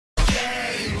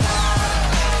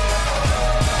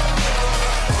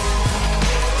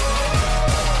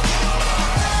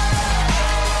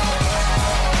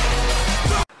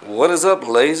What is up,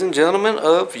 ladies and gentlemen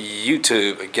of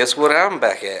YouTube? And guess what I'm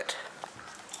back at?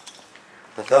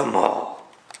 The mall.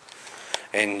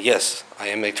 And yes, I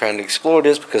am trying to explore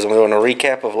this because I'm doing a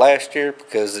recap of last year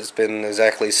because it's been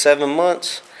exactly 7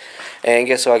 months. And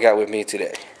guess who I got with me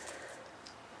today?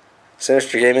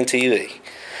 Sinister Gaming TV.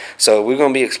 So we're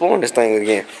going to be exploring this thing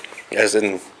again. As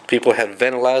in, people have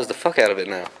vandalized the fuck out of it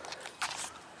now.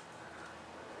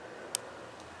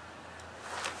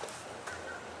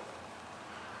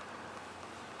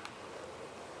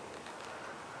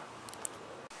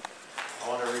 I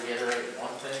want to reiterate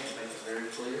one thing and make it very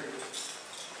clear.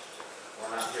 We're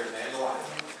not here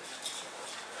vandalizing.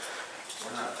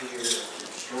 We're not here to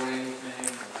destroy anything.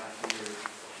 We're not here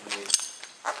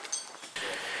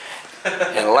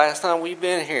to And the last time we've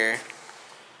been here,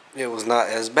 it was not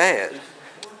as bad.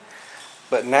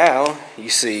 But now, you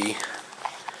see,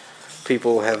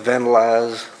 people have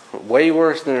vandalized way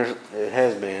worse than it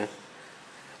has been.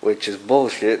 Which is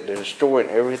bullshit. They're destroying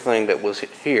everything that was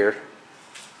here.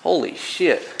 Holy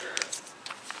shit.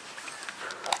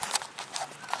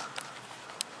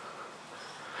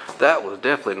 That was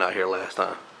definitely not here last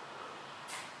time.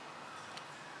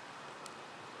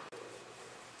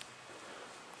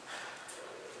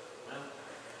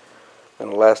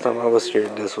 And the last time I was here,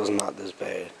 this was not this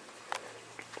bad.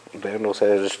 Vandals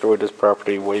had destroyed this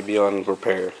property way beyond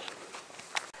repair.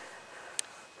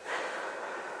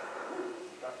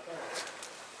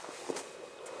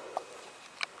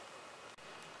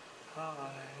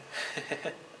 Hi.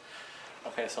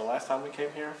 Okay, so last time we came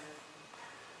here,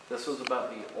 this was about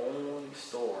the only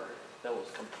store that was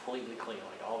completely clean.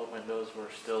 Like all the windows were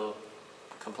still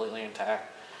completely intact.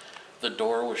 The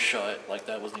door was shut. Like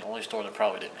that was the only store that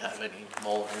probably didn't have any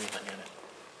mold or anything in it.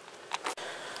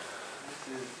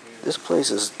 This place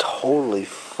is totally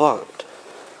fucked.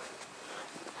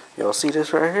 Y'all see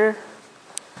this right here?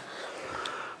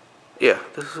 Yeah,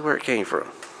 this is where it came from.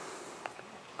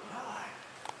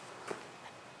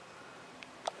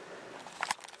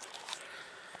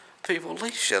 People,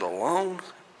 leave shit alone.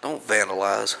 Don't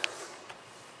vandalize.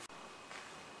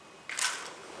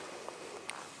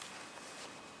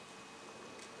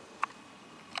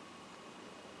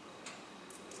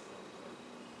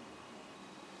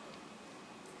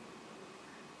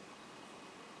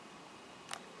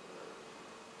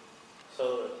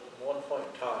 So at one point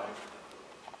in time,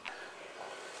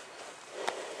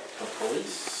 the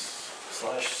police /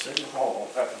 city hall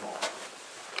at the mall.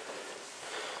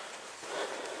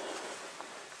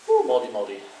 Ooh,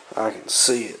 moldy. I can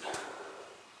see it.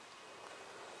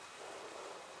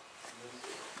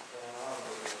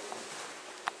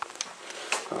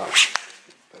 Oh,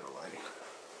 better lighting.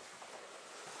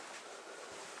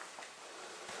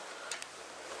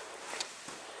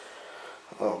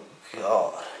 Oh,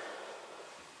 God.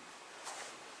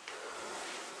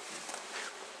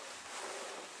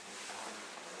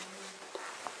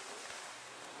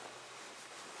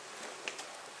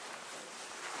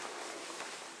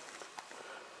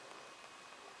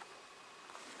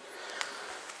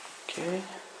 Okay.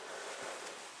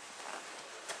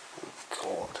 Oh,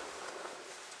 God.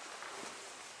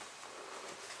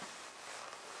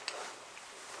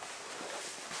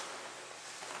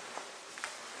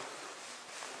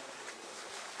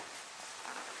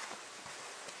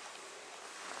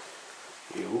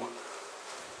 You.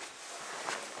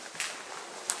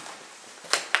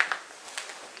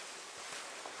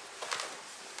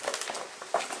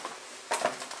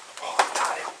 Oh,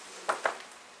 tile.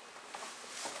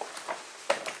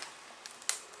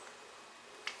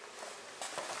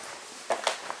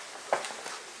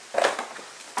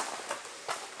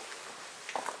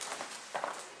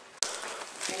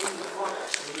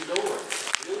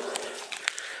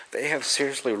 They have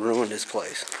seriously ruined this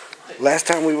place. Last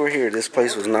time we were here, this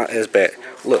place was not as bad.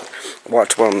 Look,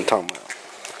 watch what I'm talking about.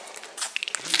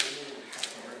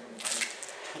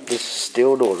 This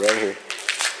steel door right here.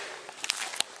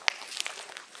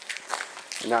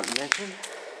 Not to mention,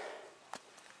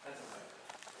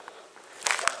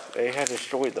 they had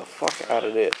destroyed the fuck out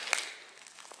of this.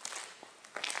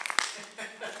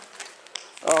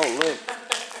 Oh, look.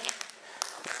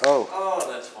 Oh,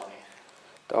 that's funny.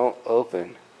 Don't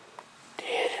open.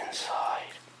 Dead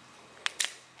inside.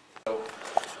 So,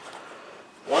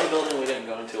 one building we didn't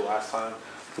go into last time.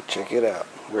 Check it out.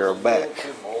 We're back.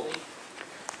 Too moldy.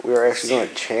 We are actually going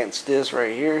to chance this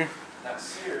right here. That's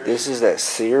Sears. This is that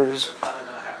Sears. Kind of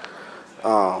gonna happen right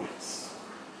now. It's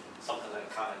something that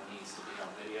kind of needs to be on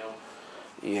video.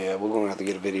 Yeah, we're going to have to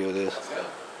get a video of this. Let's go.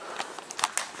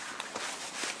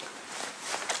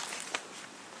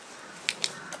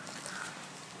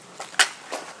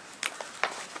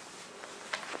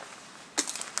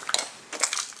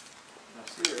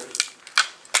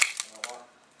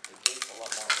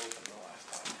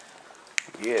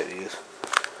 Yeah, it is.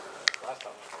 Last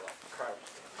time I like crap.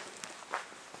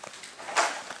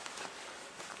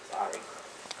 Sorry.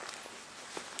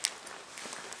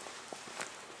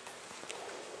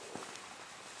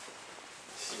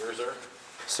 Searser.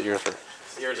 Searser.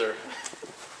 Searser.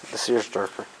 The Sears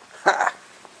jerker.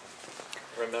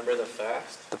 Remember the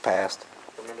fast? The past.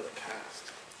 Remember the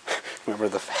past. Remember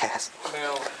the fast.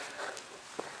 Now,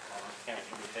 can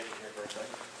you be taking here for a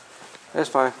second? That's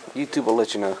fine. YouTube will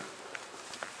let you know.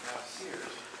 Now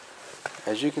Sears,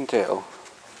 As you can tell,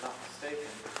 if I'm not mistaken,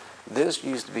 this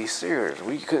used to be Sears.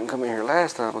 We couldn't come in here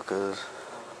last time because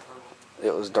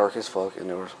it was dark as fuck and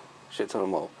there was shit ton of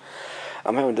mold.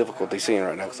 I'm having difficulty seeing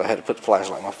right now because I had to put the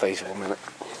flashlight in my face for a minute.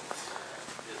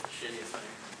 is the shittiest thing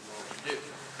you can do.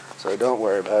 So don't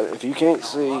worry about it. If you can't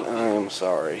see, I am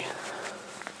sorry.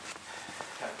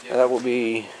 That will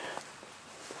be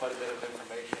Quite a bit of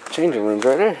information. changing rooms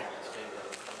right there. From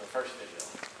the first video.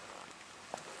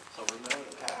 So remember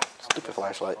the past. Stupid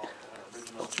flashlight.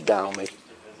 Original Down on me. to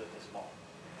visit this mall.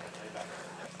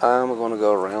 I'm going to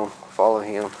go around, follow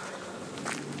him.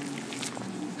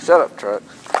 Shut up, truck.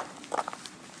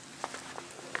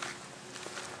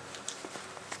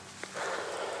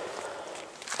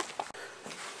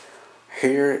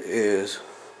 Here is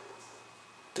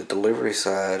the delivery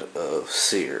side of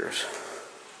Sears.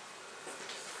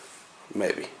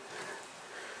 Maybe.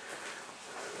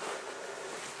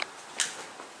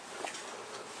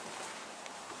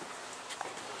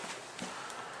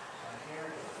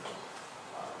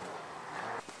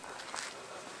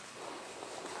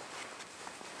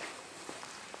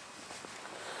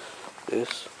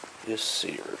 This is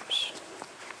Sears.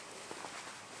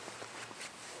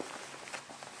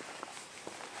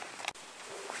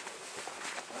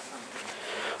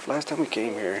 Last time we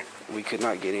came here, we could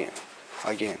not get in.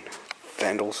 Again,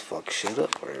 vandals fuck shit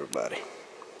up for everybody.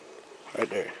 Right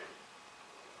there.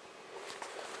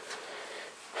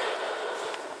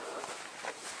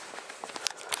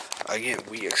 Again,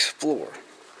 we explore.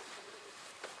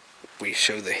 We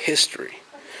show the history.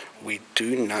 We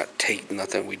do not take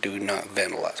nothing. We do not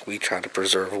vandalize. We try to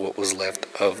preserve what was left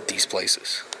of these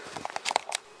places.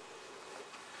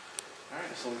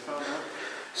 Alright, so we found out.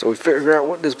 So we figured out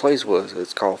what this place was.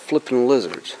 It's called Flippin'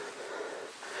 Lizards.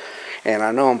 And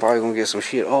I know I'm probably going to get some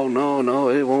shit. Oh, no,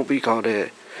 it won't be called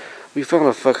that. We found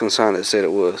a fucking sign that said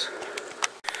it was.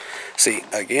 See,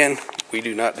 again, we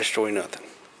do not destroy nothing.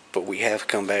 But we have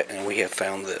come back and we have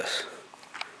found this.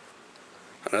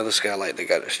 Another skylight that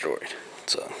got destroyed.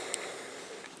 So,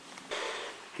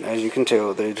 and as you can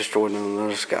tell, they destroyed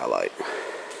another skylight.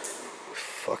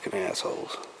 Fucking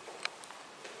assholes.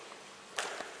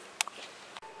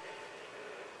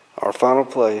 Our final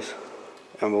place,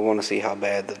 and we want to see how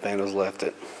bad the vandals left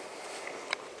it.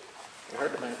 You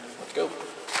heard it, man. Let's go.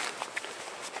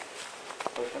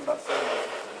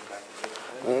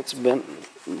 It's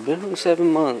been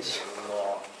 7 months.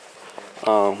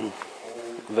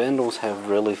 Vandals have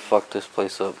really fucked this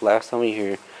place up. Last time we were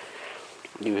here,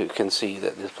 you can see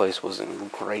that this place was in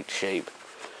great shape.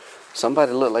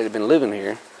 Somebody looked like they'd been living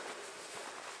here.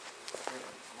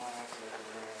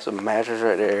 Some mattress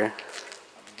right there.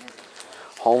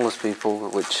 Homeless people,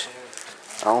 which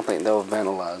I don't think they'll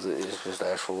vandalize it. It's just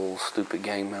actual stupid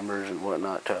gang members and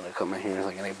whatnot trying to come in here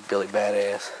thinking they Billy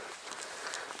Badass.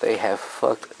 They have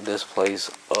fucked this place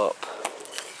up.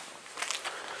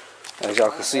 As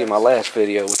y'all can see in my last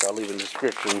video, which I'll leave in the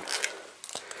description,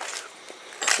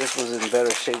 this was in better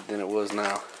shape than it was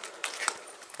now.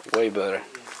 Way better.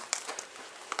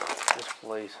 This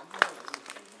place.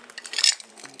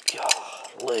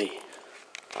 Golly.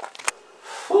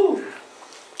 Whew.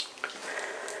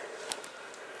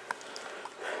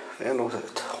 Vandals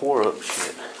have tore up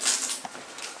shit.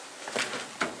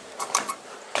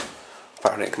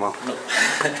 Fire didn't come on. No.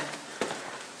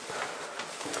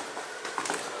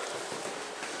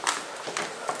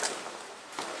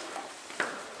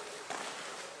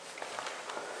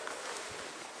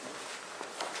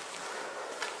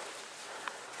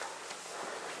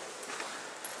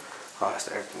 Oh, that's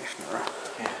the air conditioner, right?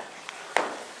 Yeah.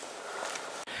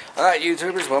 Alright,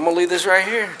 YouTubers, well, I'm going to leave this right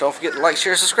here. Don't forget to like,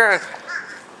 share, subscribe.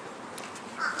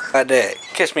 Like that.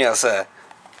 Catch me outside.